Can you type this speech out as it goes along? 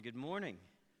Good morning.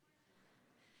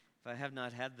 If I have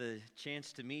not had the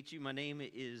chance to meet you, my name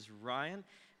is Ryan.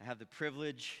 I have the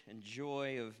privilege and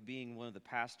joy of being one of the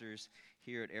pastors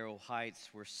here at Arrow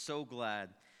Heights. We're so glad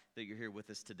that you're here with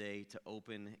us today to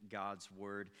open God's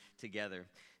Word together.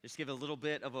 Just give a little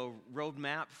bit of a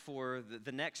roadmap for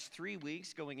the next 3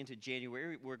 weeks going into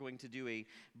January. We're going to do a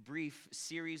brief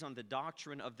series on the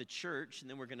doctrine of the church, and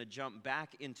then we're going to jump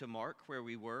back into Mark, where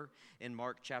we were in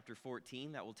Mark chapter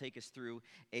 14. That will take us through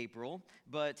April.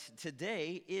 But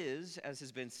today is, as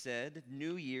has been said,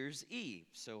 New Year's Eve.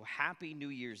 So happy New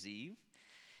Year's Eve.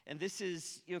 And this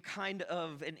is, kind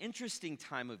of an interesting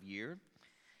time of year.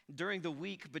 During the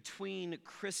week between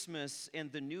Christmas and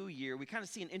the New Year, we kind of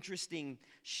see an interesting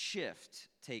shift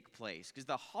take place because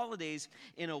the holidays,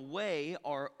 in a way,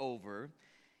 are over,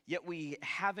 yet we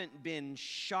haven't been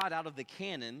shot out of the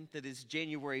cannon that is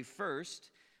January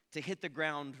 1st to hit the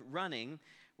ground running.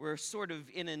 We're sort of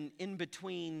in an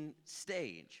in-between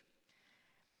stage.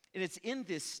 And it's in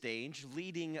this stage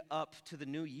leading up to the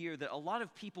new year that a lot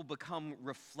of people become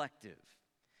reflective.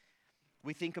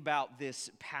 We think about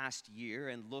this past year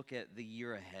and look at the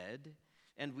year ahead,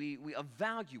 and we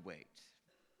evaluate.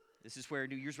 This is where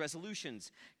New Year's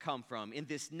resolutions come from. In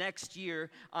this next year,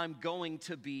 I'm going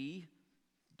to be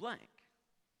blank.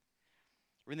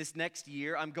 Or in this next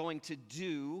year, I'm going to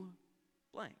do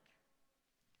blank.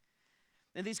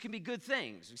 And these can be good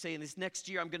things. We say in this next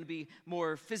year, I'm going to be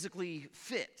more physically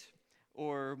fit,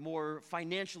 or more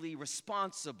financially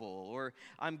responsible, or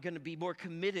I'm going to be more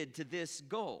committed to this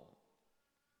goal.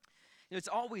 It's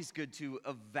always good to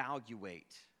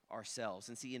evaluate ourselves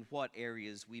and see in what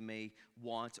areas we may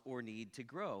want or need to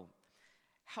grow.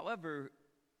 However,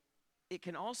 it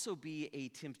can also be a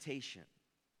temptation.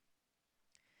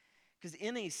 Because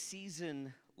in a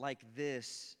season like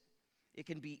this, it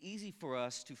can be easy for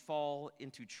us to fall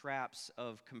into traps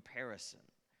of comparison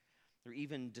or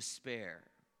even despair.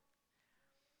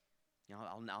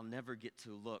 I'll never get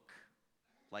to look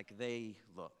like they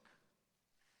look.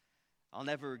 I'll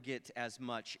never get as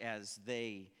much as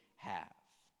they have.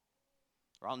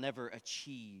 Or I'll never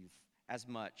achieve as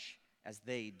much as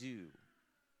they do.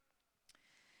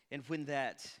 And when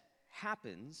that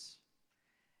happens,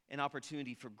 an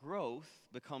opportunity for growth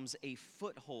becomes a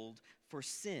foothold for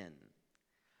sin.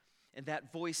 And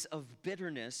that voice of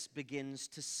bitterness begins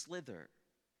to slither.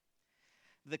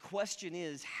 The question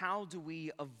is, how do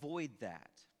we avoid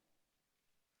that?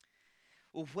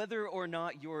 Well, whether or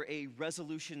not you're a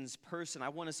resolutions person, I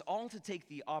want us all to take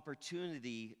the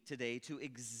opportunity today to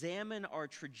examine our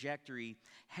trajectory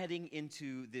heading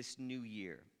into this new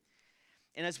year.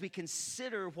 And as we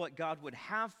consider what God would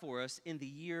have for us in the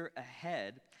year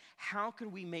ahead, how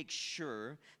can we make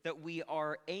sure that we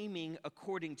are aiming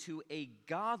according to a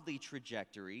godly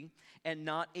trajectory and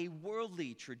not a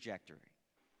worldly trajectory?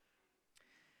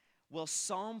 Well,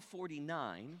 Psalm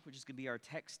 49, which is going to be our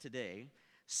text today,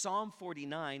 Psalm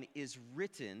 49 is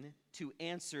written to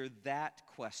answer that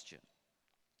question.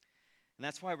 And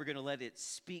that's why we're going to let it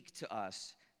speak to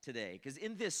us today. Because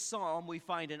in this psalm, we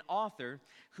find an author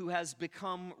who has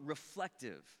become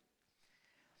reflective.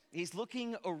 He's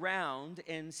looking around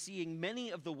and seeing many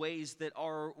of the ways that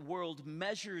our world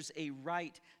measures a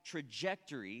right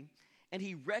trajectory, and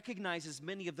he recognizes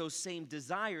many of those same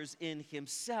desires in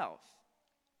himself.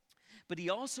 But he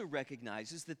also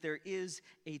recognizes that there is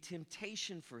a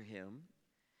temptation for him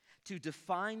to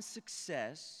define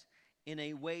success in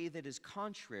a way that is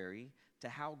contrary to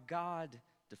how God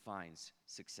defines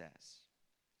success.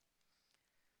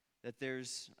 That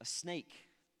there's a snake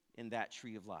in that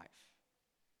tree of life.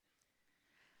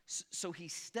 So he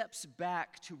steps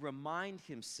back to remind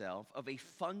himself of a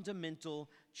fundamental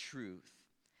truth.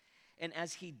 And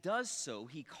as he does so,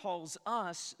 he calls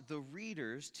us, the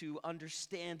readers, to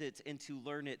understand it and to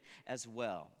learn it as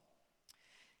well.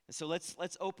 And so let's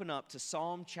open up to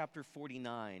Psalm chapter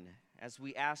 49 as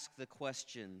we ask the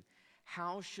question,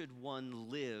 how should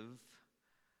one live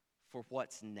for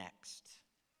what's next?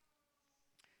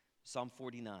 Psalm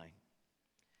 49.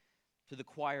 To the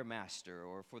choir master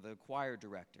or for the choir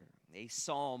director, a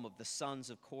psalm of the sons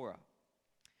of Korah.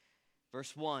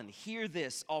 Verse 1, hear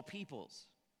this, all peoples.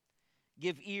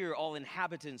 Give ear, all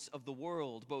inhabitants of the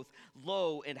world, both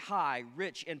low and high,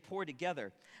 rich and poor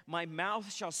together. My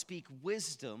mouth shall speak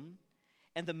wisdom,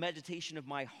 and the meditation of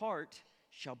my heart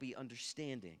shall be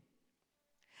understanding.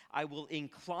 I will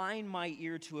incline my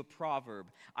ear to a proverb.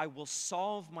 I will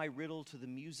solve my riddle to the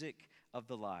music of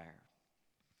the lyre.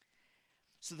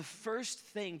 So the first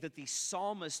thing that the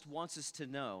psalmist wants us to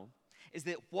know is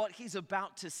that what he's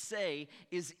about to say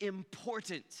is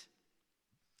important.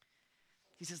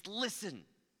 He says, listen,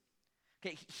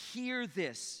 Okay, hear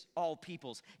this, all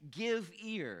peoples. Give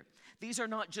ear. These are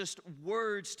not just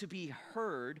words to be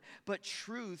heard, but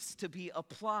truths to be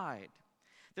applied.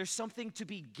 There's something to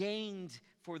be gained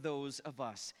for those of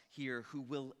us here who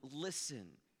will listen.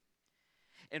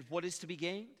 And what is to be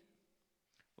gained?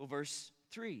 Well, verse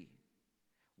 3,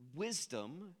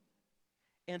 wisdom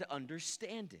and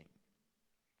understanding.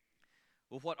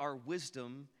 Well, what are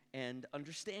wisdom and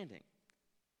understanding?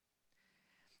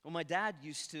 Well, my dad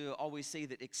used to always say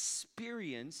that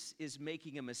experience is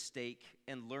making a mistake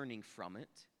and learning from it.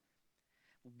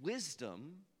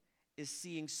 Wisdom is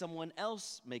seeing someone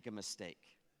else make a mistake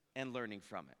and learning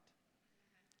from it.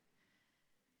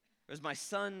 As my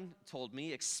son told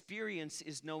me, experience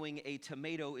is knowing a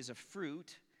tomato is a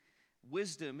fruit.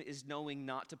 Wisdom is knowing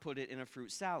not to put it in a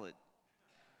fruit salad.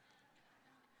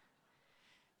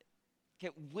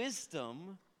 Okay,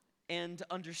 wisdom and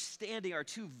understanding are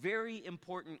two very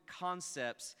important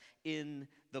concepts in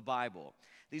the Bible.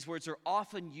 These words are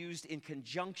often used in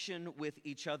conjunction with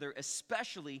each other,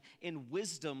 especially in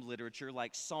wisdom literature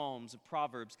like Psalms,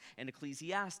 Proverbs, and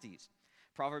Ecclesiastes.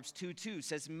 Proverbs 2:2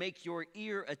 says, "Make your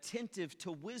ear attentive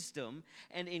to wisdom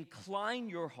and incline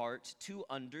your heart to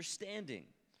understanding."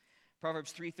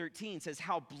 Proverbs 3:13 says,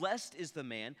 "How blessed is the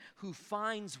man who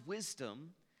finds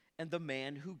wisdom and the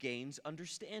man who gains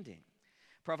understanding."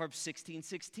 Proverbs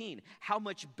 16:16, "How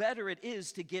much better it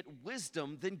is to get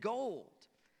wisdom than gold,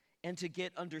 and to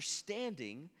get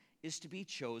understanding is to be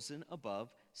chosen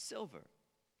above silver."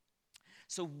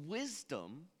 So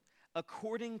wisdom,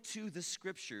 according to the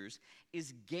scriptures,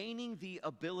 is gaining the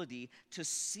ability to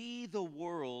see the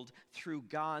world through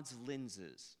God's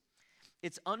lenses.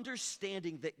 It's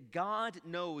understanding that God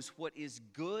knows what is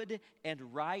good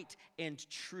and right and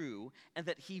true, and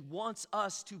that He wants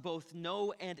us to both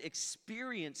know and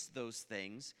experience those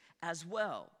things as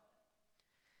well.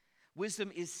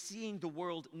 Wisdom is seeing the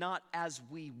world not as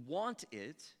we want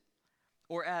it,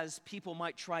 or as people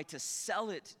might try to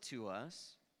sell it to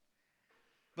us,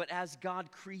 but as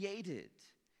God created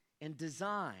and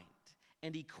designed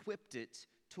and equipped it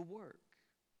to work.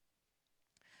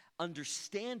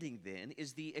 Understanding, then,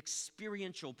 is the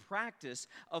experiential practice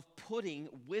of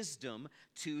putting wisdom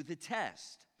to the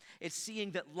test. It's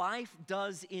seeing that life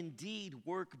does indeed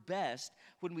work best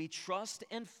when we trust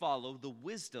and follow the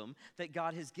wisdom that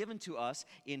God has given to us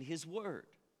in His Word.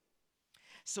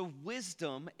 So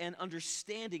wisdom and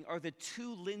understanding are the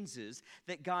two lenses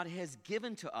that God has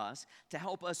given to us to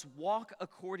help us walk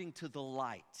according to the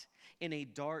light in a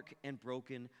dark and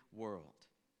broken world.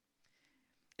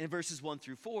 In verses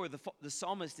 1-4, the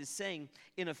psalmist is saying,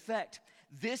 in effect,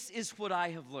 this is what I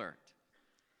have learned.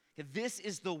 This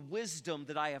is the wisdom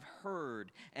that I have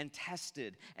heard and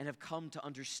tested and have come to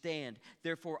understand.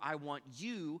 Therefore, I want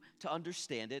you to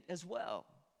understand it as well.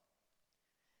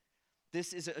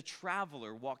 This is a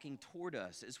traveler walking toward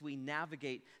us as we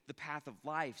navigate the path of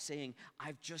life, saying,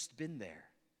 I've just been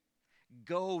there.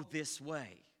 Go this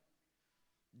way.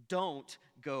 Don't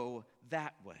go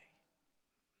that way.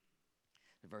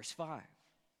 Verse 5.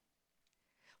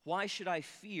 Why should I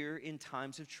fear in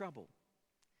times of trouble,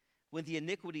 when the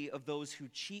iniquity of those who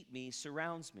cheat me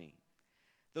surrounds me,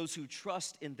 those who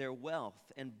trust in their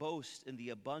wealth and boast in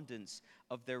the abundance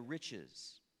of their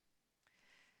riches?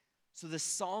 So the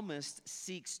psalmist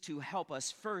seeks to help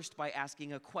us first by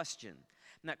asking a question.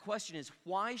 And that question is,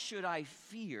 why should I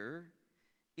fear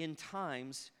in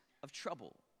times of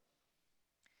trouble?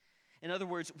 In other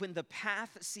words, when the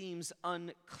path seems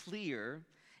unclear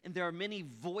and there are many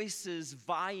voices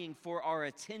vying for our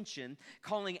attention,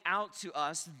 calling out to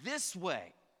us, this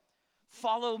way,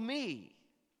 follow me.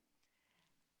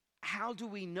 How do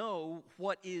we know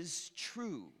what is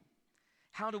true?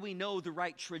 How do we know the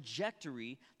right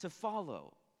trajectory to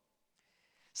follow?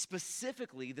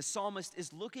 Specifically, the psalmist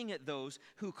is looking at those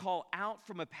who call out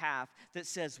from a path that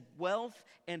says wealth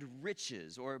and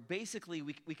riches, or basically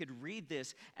we could read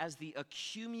this as the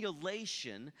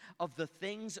accumulation of the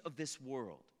things of this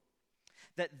world.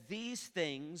 That these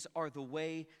things are the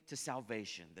way to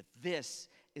salvation, that this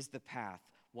is the path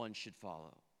one should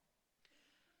follow.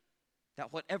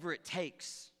 That whatever it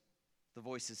takes, the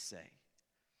voices say,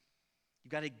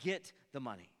 you've got to get the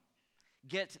money,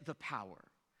 get the power,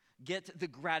 get the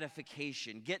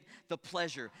gratification, get the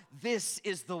pleasure. This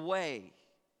is the way,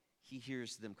 he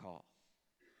hears them call.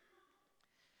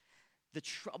 The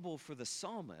trouble for the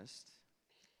psalmist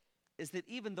is that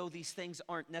even though these things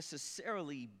aren't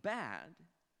necessarily bad,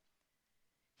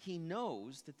 he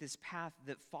knows that this path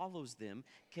that follows them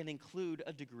can include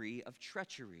a degree of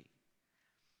treachery,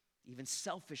 even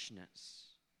selfishness.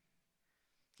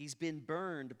 He's been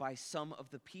burned by some of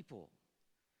the people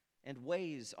and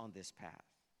ways on this path.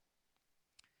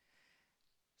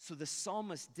 So the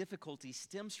psalmist's difficulty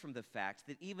stems from the fact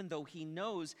that even though he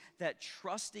knows that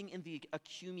trusting in the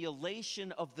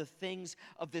accumulation of the things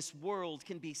of this world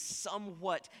can be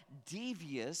somewhat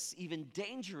devious, even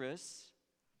dangerous,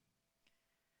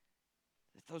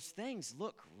 that those things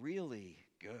look really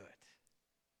good.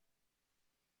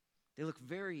 They look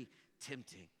very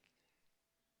tempting.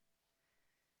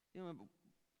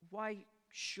 Why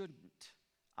shouldn't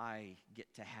I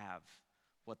get to have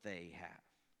what they have?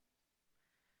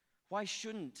 Why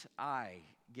shouldn't I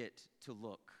get to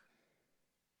look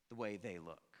the way they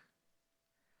look?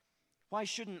 Why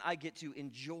shouldn't I get to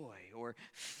enjoy or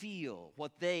feel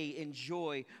what they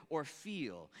enjoy or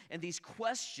feel? And these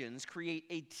questions create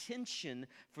a tension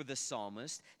for the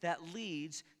psalmist that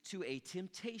leads to a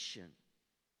temptation.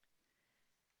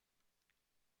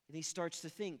 And he starts to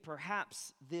think,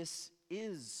 perhaps this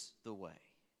is the way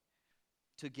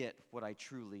to get what I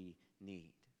truly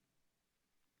need.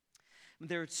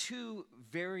 There are two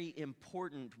very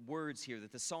important words here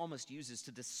that the psalmist uses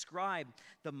to describe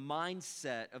the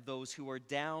mindset of those who are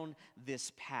down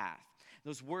this path.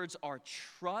 Those words are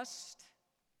trust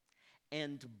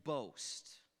and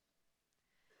boast.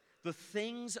 The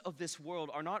things of this world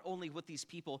are not only what these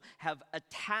people have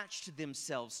attached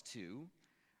themselves to,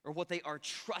 or what they are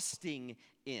trusting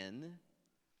in,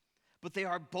 but they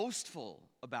are boastful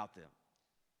about them.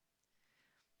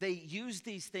 They use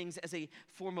these things as a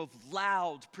form of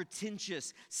loud,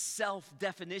 pretentious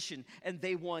self-definition, and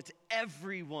they want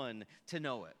everyone to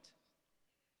know it.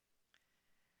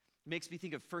 It makes me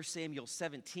think of 1 Samuel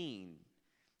 17.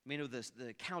 The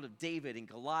account of David and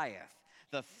Goliath.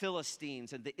 The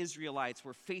Philistines and the Israelites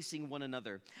were facing one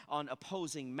another on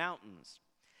opposing mountains.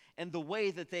 And the way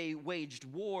that they waged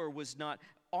war was not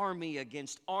army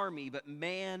against army, but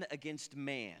man against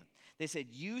man. They said,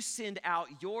 you send out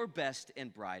your best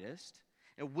and brightest,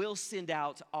 and we'll send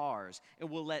out ours, and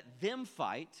we'll let them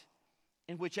fight,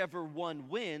 and whichever one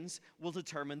wins will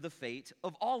determine the fate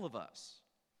of all of us.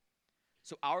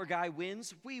 So our guy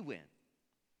wins, we win.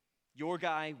 Your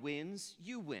guy wins,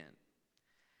 you win.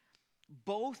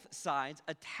 Both sides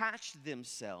attached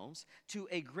themselves to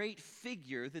a great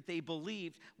figure that they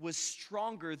believed was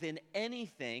stronger than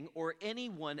anything or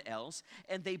anyone else,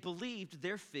 and they believed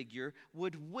their figure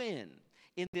would win.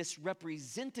 In this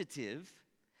representative,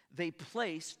 they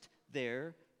placed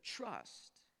their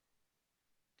trust.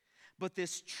 But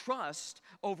this trust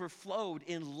overflowed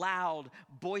in loud,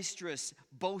 boisterous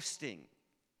boasting.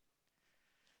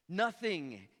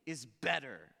 Nothing is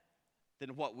better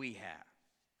than what we have.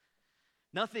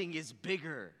 Nothing is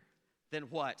bigger than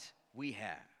what we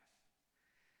have.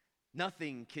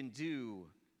 Nothing can do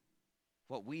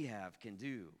what we have can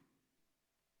do.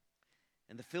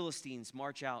 And the Philistines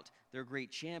march out their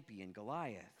great champion,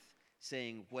 Goliath,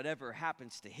 saying, whatever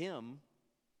happens to him,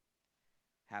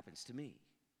 happens to me.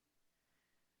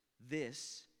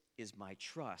 This is my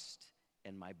trust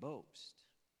and my boast.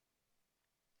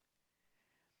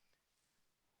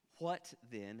 What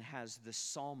then has the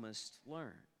psalmist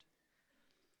learned?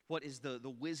 What is the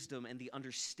wisdom and the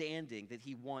understanding that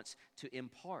he wants to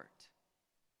impart?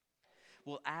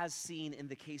 Well, as seen in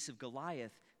the case of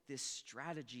Goliath, this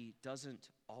strategy doesn't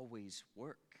always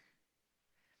work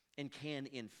and can,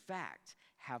 in fact,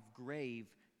 have grave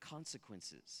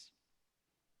consequences.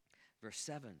 Verse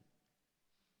 7,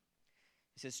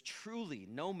 he says, truly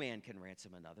no man can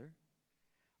ransom another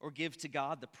or give to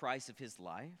God the price of his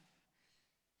life,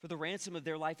 for the ransom of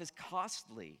their life is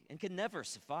costly and can never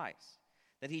suffice,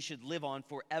 that he should live on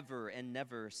forever and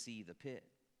never see the pit.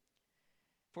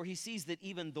 For he sees that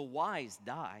even the wise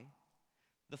die,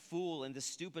 the fool and the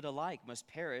stupid alike must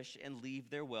perish and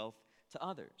leave their wealth to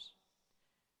others.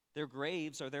 Their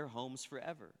graves are their homes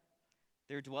forever,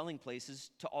 their dwelling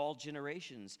places to all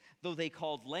generations, though they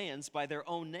called lands by their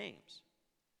own names.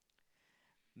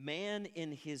 Man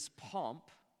in his pomp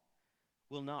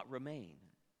will not remain.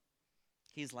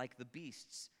 He is like the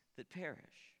beasts that perish.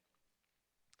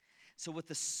 So what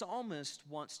the psalmist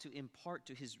wants to impart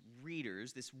to his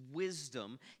readers, this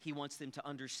wisdom he wants them to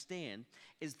understand,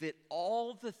 is that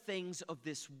all the things of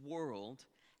this world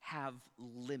have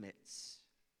limits.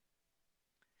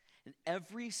 And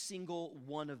every single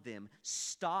one of them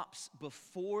stops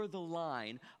before the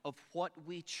line of what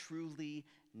we truly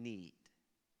need.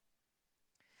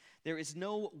 There is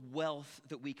no wealth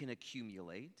that we can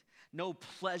accumulate, no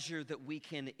pleasure that we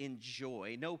can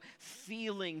enjoy, no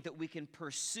feeling that we can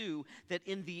pursue that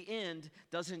in the end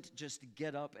doesn't just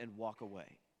get up and walk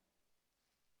away.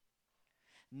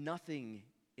 Nothing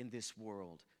in this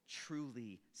world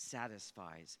truly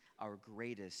satisfies our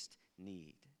greatest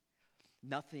need.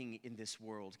 Nothing in this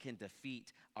world can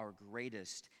defeat our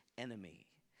greatest enemy.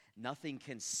 Nothing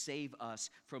can save us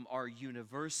from our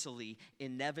universally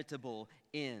inevitable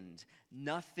end.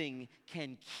 Nothing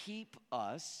can keep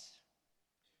us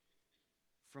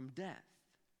from death.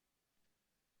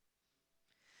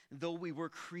 Though we were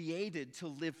created to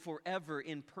live forever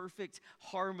in perfect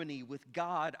harmony with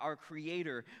God, our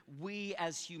Creator, we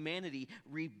as humanity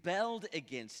rebelled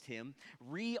against Him,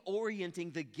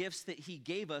 reorienting the gifts that He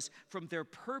gave us from their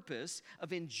purpose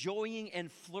of enjoying and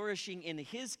flourishing in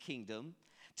His kingdom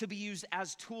to be used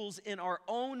as tools in our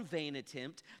own vain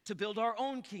attempt to build our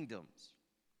own kingdoms.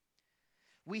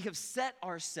 We have set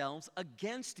ourselves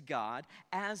against God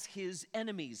as His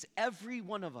enemies, every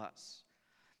one of us.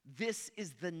 This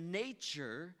is the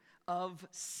nature of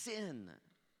sin.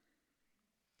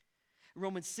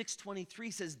 Romans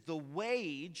 6:23 says the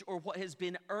wage, or what has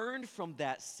been earned from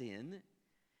that sin,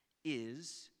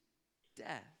 is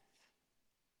death.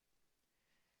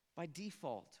 By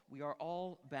default, we are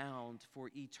all bound for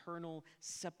eternal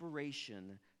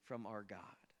separation from our God.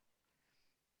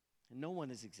 And no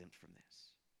one is exempt from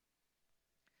this.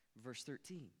 Verse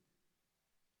 13.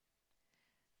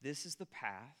 This is the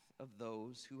path of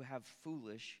those who have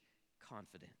foolish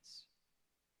confidence.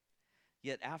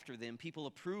 Yet after them, people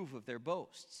approve of their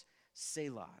boasts.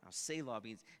 Selah. Now, Selah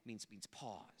means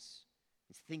pause.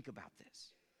 Means think about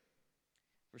this.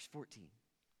 Verse 14.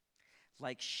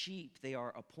 Like sheep, they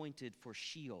are appointed for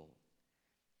Sheol.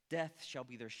 Death shall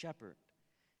be their shepherd,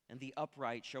 and the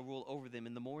upright shall rule over them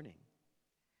in the morning.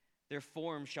 Their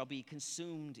form shall be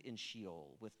consumed in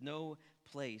Sheol, with no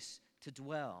place to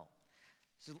dwell.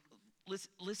 So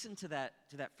listen to that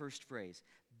first phrase.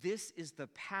 This is the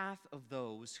path of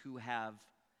those who have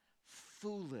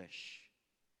foolish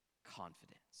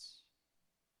confidence.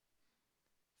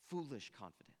 Foolish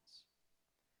confidence.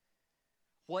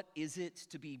 What is it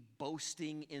to be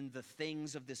boasting in the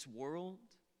things of this world?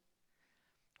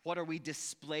 What are we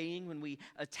displaying when we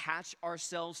attach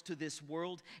ourselves to this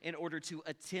world in order to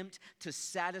attempt to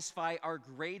satisfy our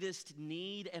greatest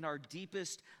need and our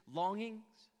deepest longings?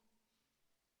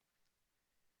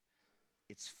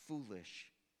 It's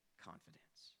foolish confidence.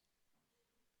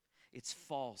 It's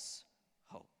false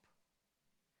hope.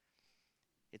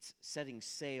 It's setting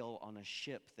sail on a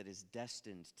ship that is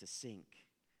destined to sink.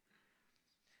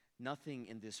 Nothing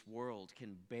in this world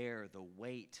can bear the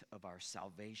weight of our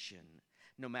salvation,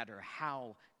 no matter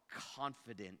how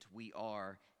confident we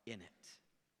are in it.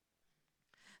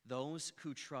 Those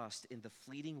who trust in the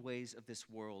fleeting ways of this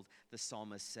world, the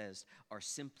psalmist says, are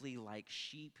simply like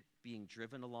sheep being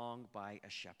driven along by a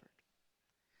shepherd.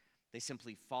 They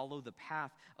simply follow the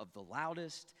path of the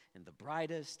loudest and the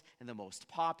brightest and the most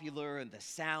popular and the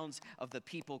sounds of the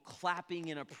people clapping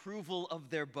in approval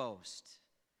of their boast,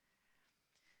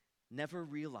 never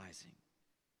realizing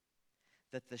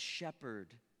that the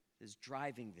shepherd is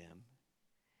driving them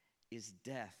is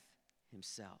death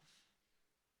himself.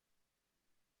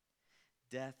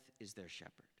 Death is their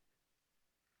shepherd.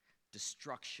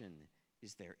 Destruction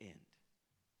is their end.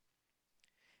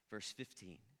 Verse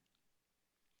 15.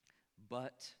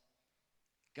 But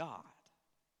God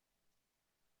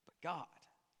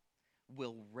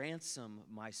will ransom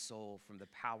my soul from the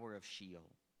power of Sheol,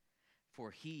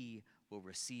 for He will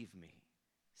receive me.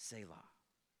 Selah.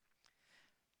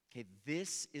 Okay,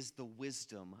 this is the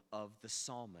wisdom of the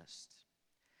psalmist.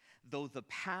 Though the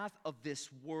path of this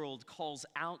world calls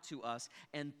out to us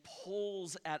and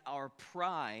pulls at our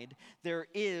pride, there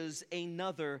is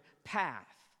another path.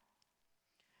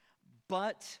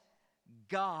 But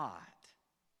God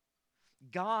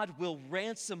will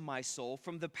ransom my soul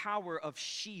from the power of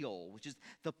Sheol, which is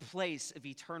the place of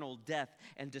eternal death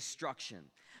and destruction.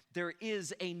 There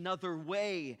is another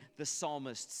way, the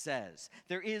psalmist says.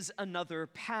 There is another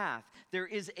path. There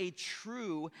is a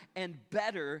true and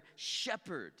better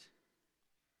shepherd.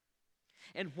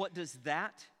 And what does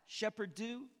that shepherd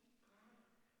do?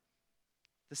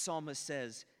 The psalmist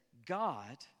says,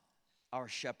 God, our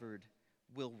shepherd,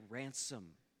 will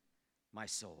ransom my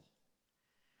soul.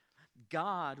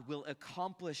 God will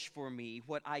accomplish for me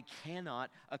what I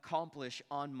cannot accomplish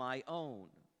on my own.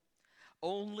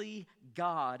 Only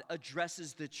God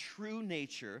addresses the true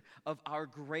nature of our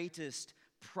greatest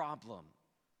problem.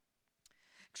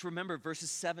 Because remember,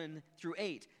 verses 7 through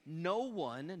 8,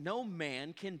 no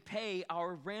man can pay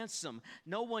our ransom.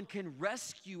 No one can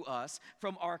rescue us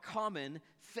from our common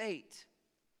fate.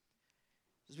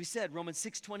 As we said, Romans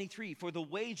 6:23, for the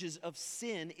wages of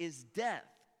sin is death.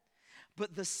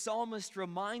 But the psalmist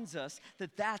reminds us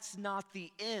that that's not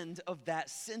the end of that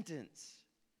sentence.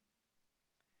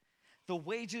 The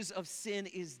wages of sin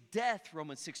is death,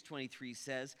 Romans 6:23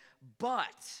 says,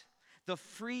 but The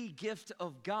free gift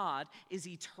of God is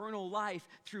eternal life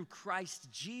through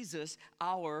Christ Jesus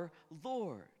our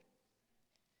Lord.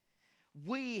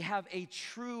 We have a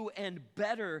true and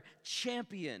better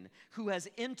champion who has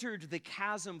entered the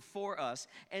chasm for us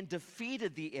and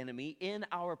defeated the enemy in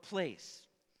our place.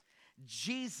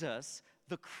 Jesus,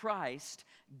 the Christ,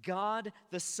 God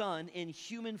the Son in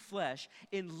human flesh,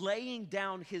 in laying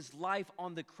down his life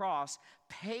on the cross,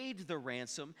 paid the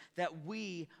ransom that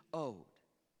we owed.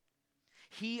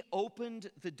 He opened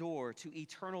the door to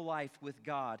eternal life with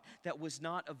God that was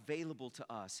not available to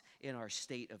us in our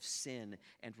state of sin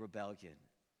and rebellion.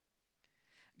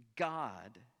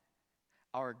 God,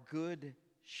 our good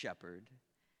shepherd,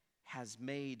 has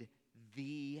made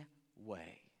the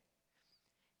way,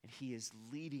 and he is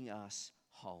leading us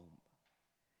home.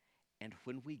 And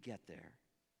when we get there,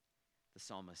 the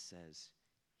psalmist says,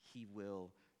 he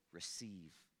will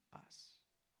receive us.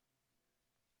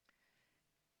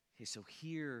 Okay, so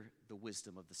hear the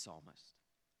wisdom of the psalmist.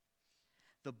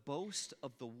 The boast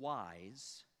of the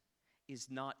wise is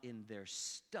not in their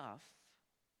stuff,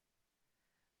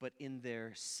 but in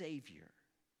their Savior.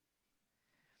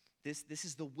 This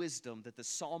is the wisdom that the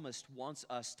psalmist wants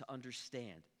us to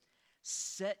understand.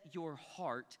 Set your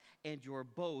heart and your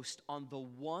boast on the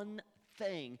one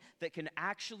thing that can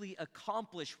actually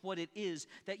accomplish what it is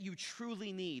that you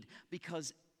truly need,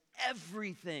 because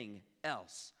everything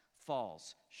else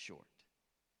falls short.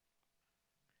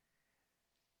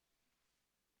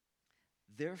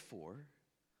 Therefore,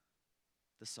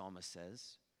 the psalmist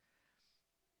says,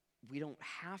 we don't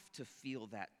have to feel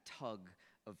that tug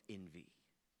of envy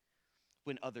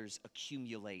when others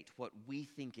accumulate what we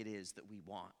think it is that we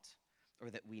want or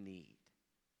that we need.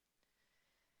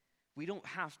 We don't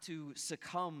have to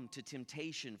succumb to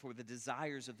temptation for the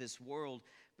desires of this world,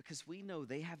 because we know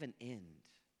they have an end.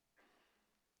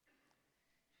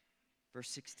 Verse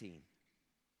 16,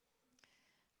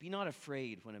 be not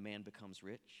afraid when a man becomes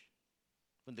rich,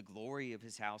 when the glory of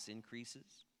his house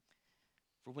increases.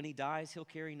 For when he dies, he'll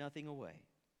carry nothing away.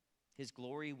 His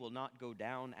glory will not go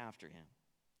down after him.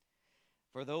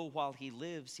 For though while he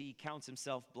lives, he counts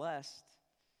himself blessed,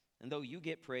 and though you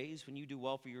get praise when you do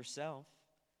well for yourself,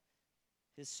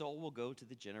 his soul will go to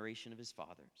the generation of his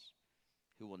fathers,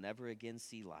 who will never again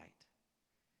see light.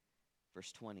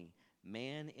 Verse 20,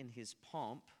 man in his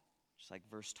pomp, just like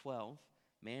verse 12,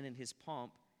 man in his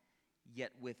pomp,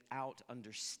 yet without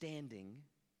understanding,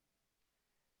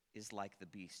 is like the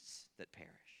beasts that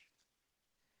perish.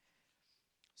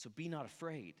 So be not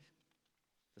afraid,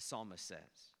 the psalmist says.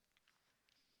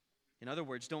 In other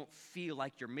words, don't feel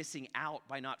like you're missing out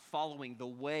by not following the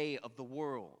way of the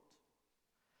world.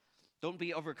 Don't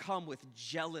be overcome with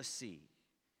jealousy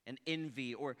and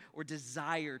envy or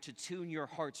desire to tune your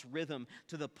heart's rhythm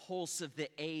to the pulse of the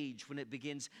age when it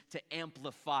begins to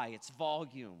amplify its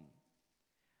volume.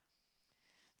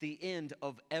 The end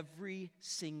of every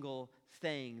single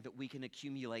thing that we can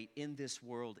accumulate in this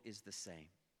world is the same.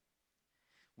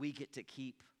 We get to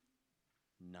keep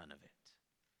none of it.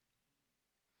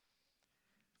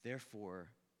 Therefore,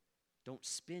 don't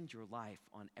spend your life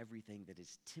on everything that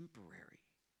is temporary.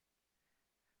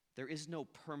 There is no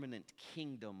permanent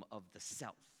kingdom of the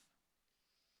self.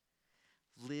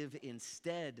 Live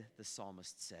instead, the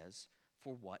psalmist says,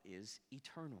 for what is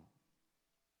eternal.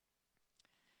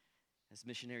 As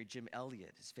missionary Jim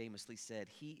Elliot has famously said,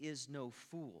 he is no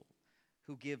fool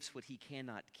who gives what he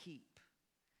cannot keep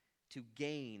to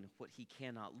gain what he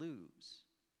cannot lose.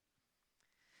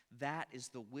 That is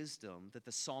the wisdom that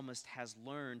the psalmist has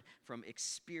learned from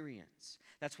experience.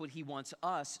 That's what he wants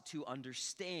us to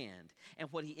understand and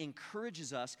what he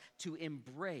encourages us to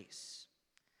embrace.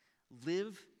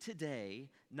 Live today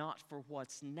not for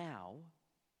what's now,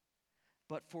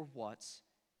 but for what's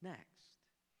next.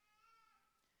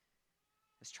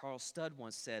 As Charles Studd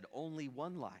once said, only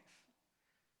one life.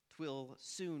 'Twill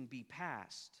soon be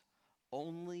past.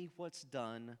 Only what's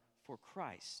done for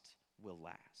Christ will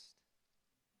last.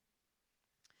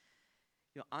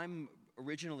 You know, I'm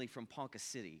originally from Ponca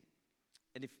City.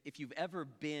 And if you've ever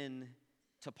been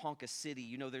to Ponca City,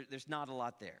 you know there's not a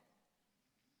lot there.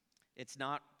 It's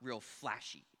not real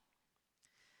flashy.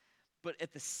 But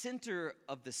at the center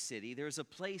of the city, there's a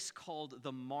place called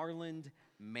the Marland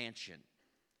Mansion.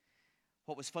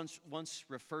 What was once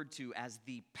referred to as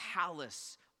the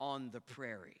Palace on the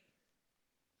Prairie.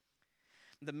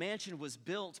 The mansion was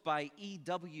built by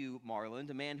E.W. Marland,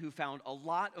 a man who found a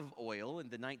lot of oil in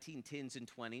the 1910s and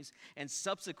 20s and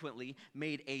subsequently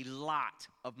made a lot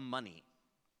of money.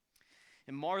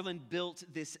 And Marland built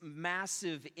this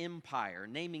massive empire,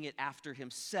 naming it after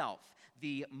himself,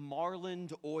 the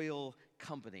Marland Oil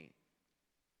Company.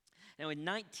 Now, in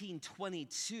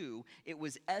 1922, it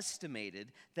was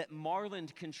estimated that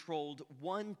Marland controlled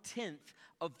 1/10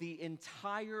 of the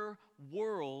entire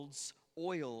world's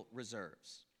oil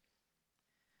reserves.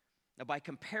 Now, by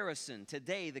comparison,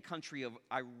 today the country of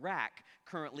Iraq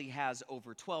currently has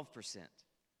over 12%.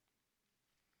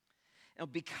 Now,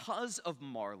 because of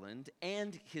Marland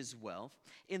and his wealth,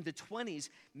 in the 20s,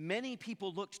 many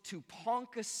people looked to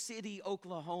Ponca City,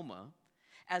 Oklahoma,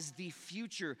 as the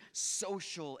future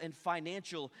social and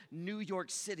financial New York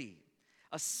City,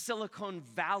 a Silicon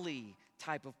Valley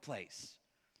type of place.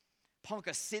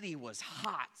 Ponca City was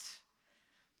hot.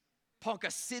 Ponca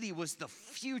City was the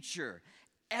future.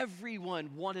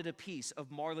 Everyone wanted a piece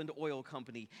of Marland Oil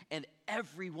Company, and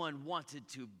everyone wanted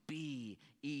to be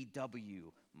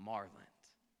E.W. Marland.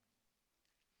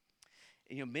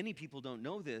 And, many people don't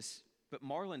know this, but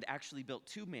Marland actually built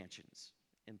 2 mansions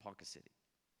in Ponca City.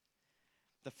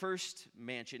 The first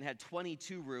mansion had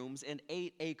 22 rooms and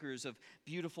 8 acres of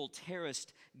beautiful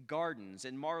terraced gardens,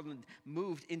 and Marland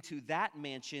moved into that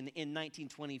mansion in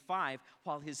 1925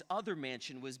 while his other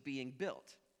mansion was being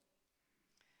built.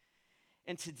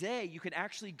 And today, you can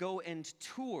actually go and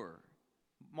tour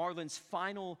Marland's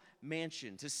final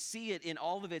mansion to see it in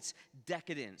all of its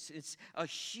decadence. It's a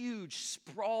huge,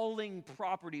 sprawling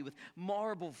property with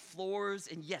marble floors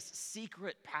and, yes,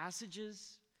 secret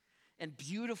passages and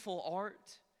beautiful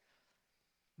art.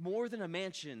 More than a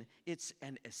mansion, it's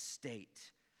an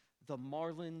estate. The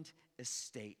Marland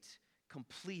Estate,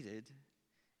 completed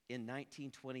in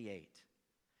 1928.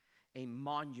 A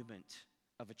monument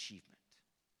of achievement.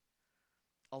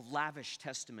 A lavish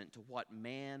testament to what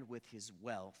man with his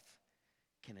wealth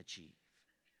can achieve.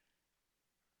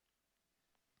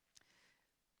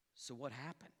 So what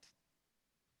happened?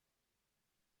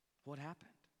 What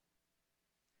happened?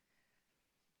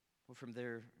 Well, from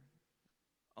their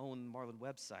own Marland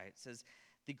website, it says,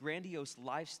 the grandiose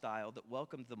lifestyle that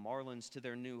welcomed the Marlands to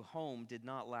their new home did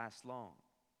not last long.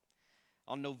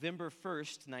 On November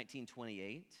 1st,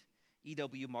 1928,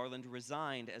 E.W. Marland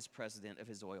resigned as president of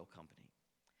his oil company.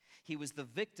 He was the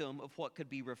victim of what could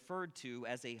be referred to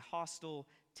as a hostile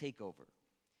takeover.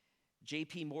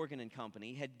 J.P. Morgan and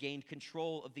Company had gained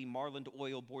control of the Marland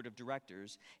Oil Board of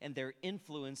Directors, and their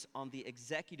influence on the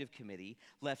executive committee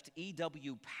left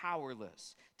E.W.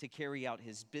 powerless to carry out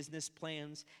his business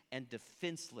plans and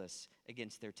defenseless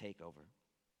against their takeover.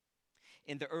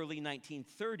 In the early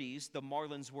 1930s, the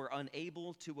Marlands were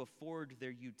unable to afford their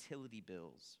utility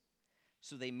bills,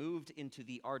 so they moved into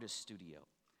the Artist Studio,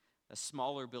 a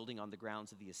smaller building on the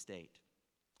grounds of the estate.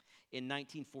 In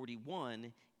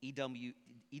 1941,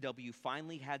 E.W.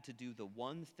 finally had to do the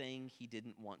one thing he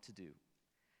didn't want to do: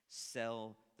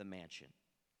 sell the mansion.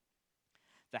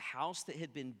 The house that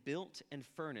had been built and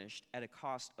furnished at a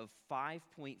cost of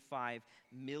 $5.5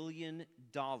 million,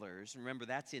 remember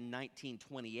that's in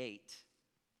 1928,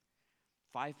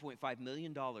 $5.5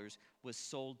 million was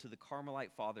sold to the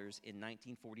Carmelite Fathers in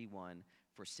 1941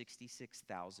 for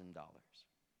 $66,000.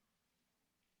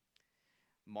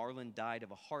 Marland died of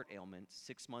a heart ailment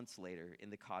 6 months later in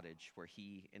the cottage where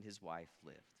he and his wife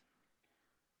lived.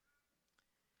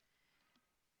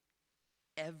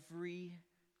 Every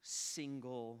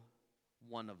single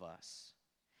one of us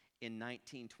in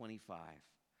 1925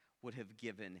 would have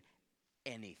given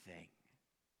anything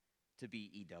to be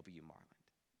E.W. Marland.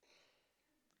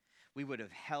 We would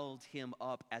have held him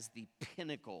up as the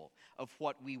pinnacle of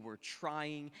what we were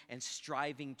trying and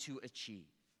striving to achieve.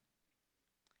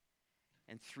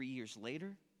 And 3 years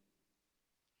later,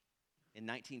 in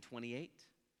 1928,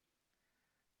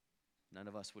 none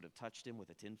of us would have touched him with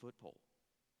a 10-foot pole.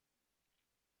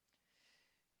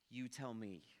 You tell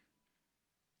me,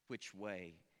 which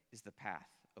way is the path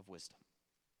of wisdom?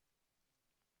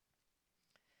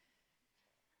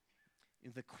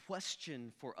 And the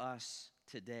question for us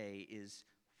today is,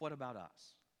 what about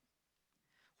us?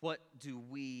 What do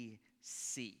we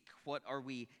seek? What are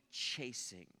we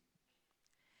chasing?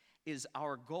 Is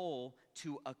our goal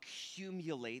to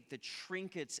accumulate the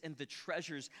trinkets and the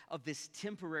treasures of this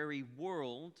temporary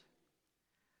world?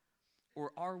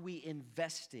 Or are we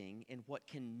investing in what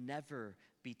can never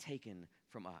be taken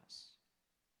from us?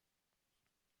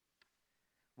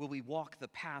 Will we walk the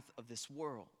path of this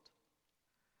world?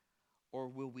 Or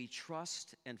will we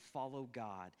trust and follow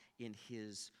God in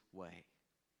His way?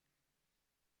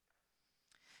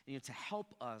 To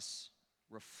help us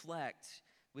reflect,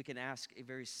 we can ask a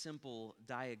very simple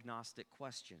diagnostic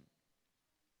question.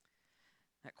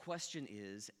 That question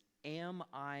is, am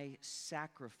I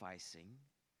sacrificing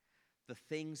the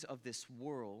things of this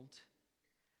world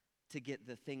to get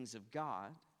the things of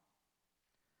God?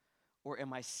 Or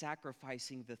am I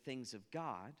sacrificing the things of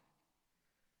God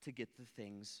to get the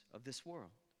things of this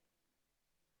world.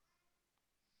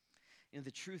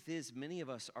 The truth is, many of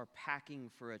us are packing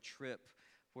for a trip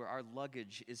where our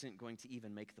luggage isn't going to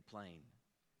even make the plane.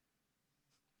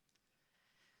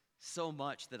 So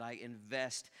much that I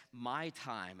invest my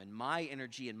time and my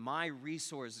energy and my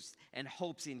resources and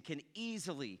hopes in can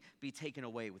easily be taken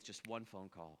away with just one phone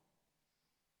call.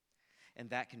 And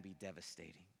that can be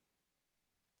devastating.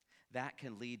 That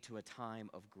can lead to a time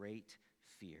of great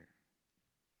fear.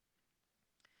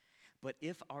 But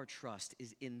if our trust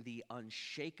is in the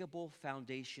unshakable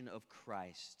foundation of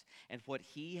Christ and what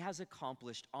he has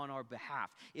accomplished on our behalf,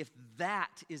 if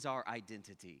that is our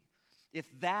identity, if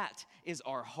that is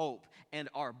our hope and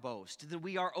our boast, then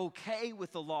we are okay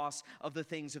with the loss of the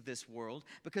things of this world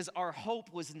because our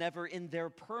hope was never in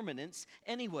their permanence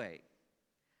anyway.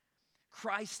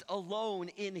 Christ alone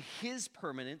in his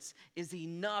permanence is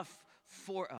enough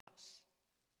for us.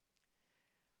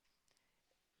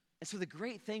 And so the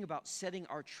great thing about setting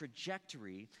our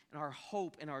trajectory and our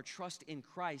hope and our trust in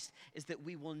Christ is that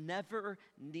we will never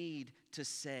need to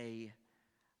say,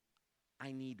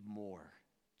 I need more,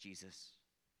 Jesus.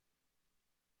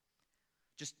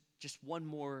 Just one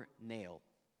more nail,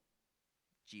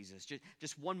 Jesus.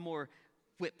 Just one more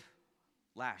whip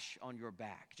lash on your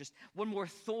back. Just one more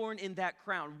thorn in that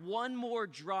crown. One more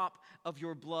drop of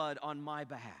your blood on my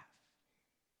behalf.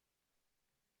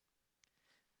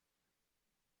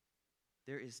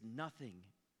 There is nothing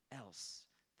else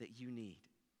that you need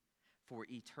for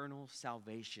eternal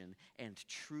salvation and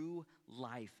true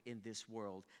life in this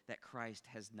world that Christ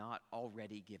has not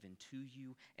already given to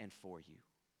you and for you.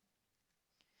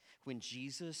 When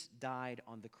Jesus died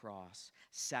on the cross,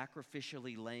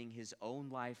 sacrificially laying his own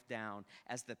life down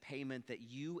as the payment that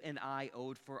you and I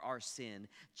owed for our sin,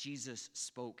 Jesus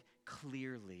spoke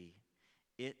clearly,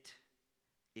 "It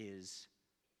is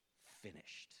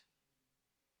finished."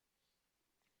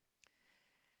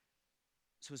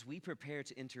 So as we prepare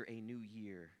to enter a new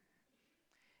year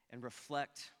and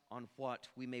reflect on what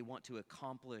we may want to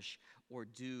accomplish or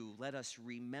do, let us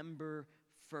remember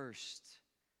first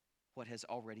what has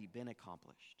already been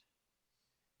accomplished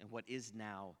and what is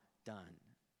now done.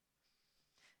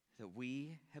 That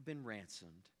we have been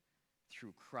ransomed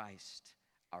through Christ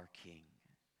our King,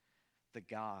 the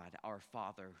God, our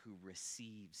Father, who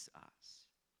receives us.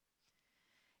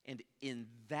 And in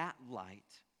that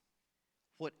light,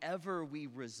 whatever we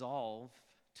resolve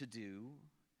to do,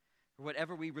 or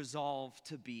whatever we resolve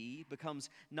to be, becomes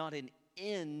not an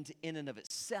end in and of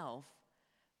itself,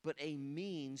 but a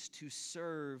means to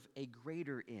serve a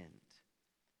greater end.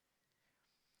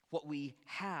 What we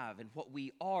have and what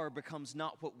we are becomes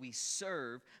not what we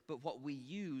serve, but what we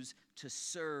use to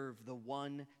serve the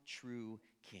one true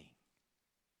King.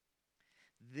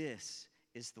 This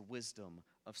is the wisdom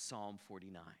of Psalm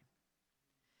 49.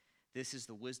 This is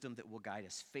the wisdom that will guide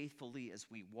us faithfully as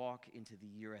we walk into the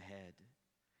year ahead.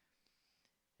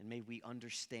 And may we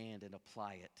understand and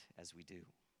apply it as we do.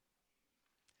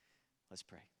 Let's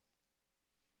pray.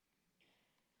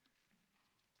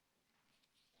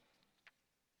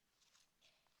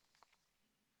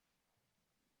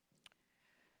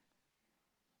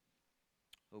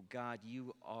 Oh God,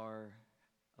 you are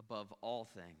above all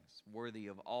things, worthy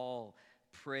of all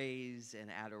praise and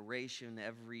adoration.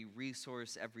 Every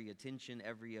resource, every attention,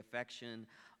 every affection,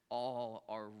 all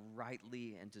are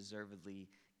rightly and deservedly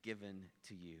given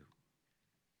to you.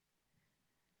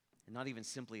 And not even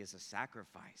simply as a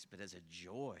sacrifice, but as a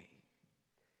joy.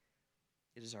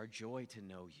 It is our joy to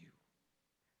know you,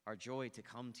 our joy to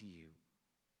come to you.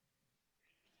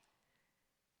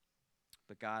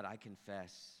 But God, I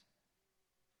confess,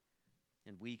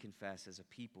 and we confess as a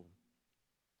people,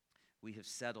 we have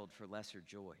settled for lesser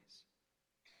joys.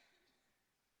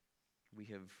 We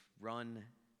have run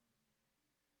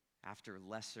after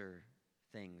lesser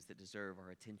things that deserve our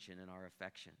attention and our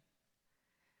affection.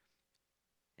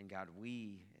 And God,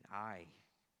 we and I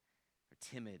are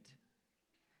timid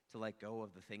to let go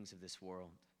of the things of this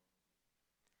world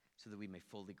so that we may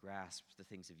fully grasp the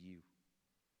things of you.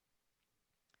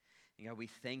 And God, we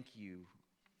thank you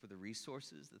for the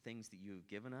resources, the things that you have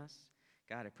given us.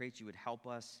 God, I pray that you would help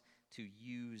us to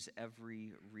use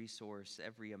every resource,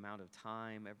 every amount of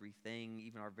time, everything,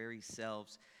 even our very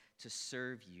selves, to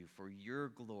serve you for your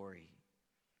glory,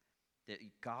 that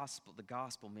the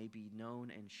gospel may be known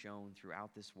and shown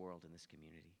throughout this world and this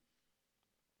community.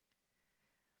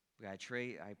 God,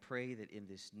 I pray that in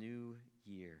this new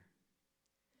year,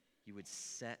 you would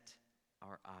set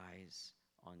our eyes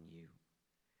on you,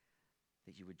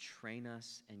 that you would train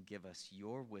us and give us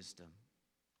your wisdom,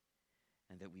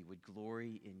 and that we would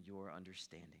glory in your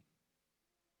understanding.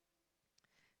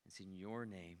 It's in your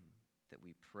name that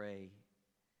we pray,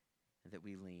 and that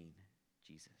we lean,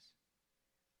 Jesus.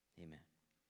 Amen.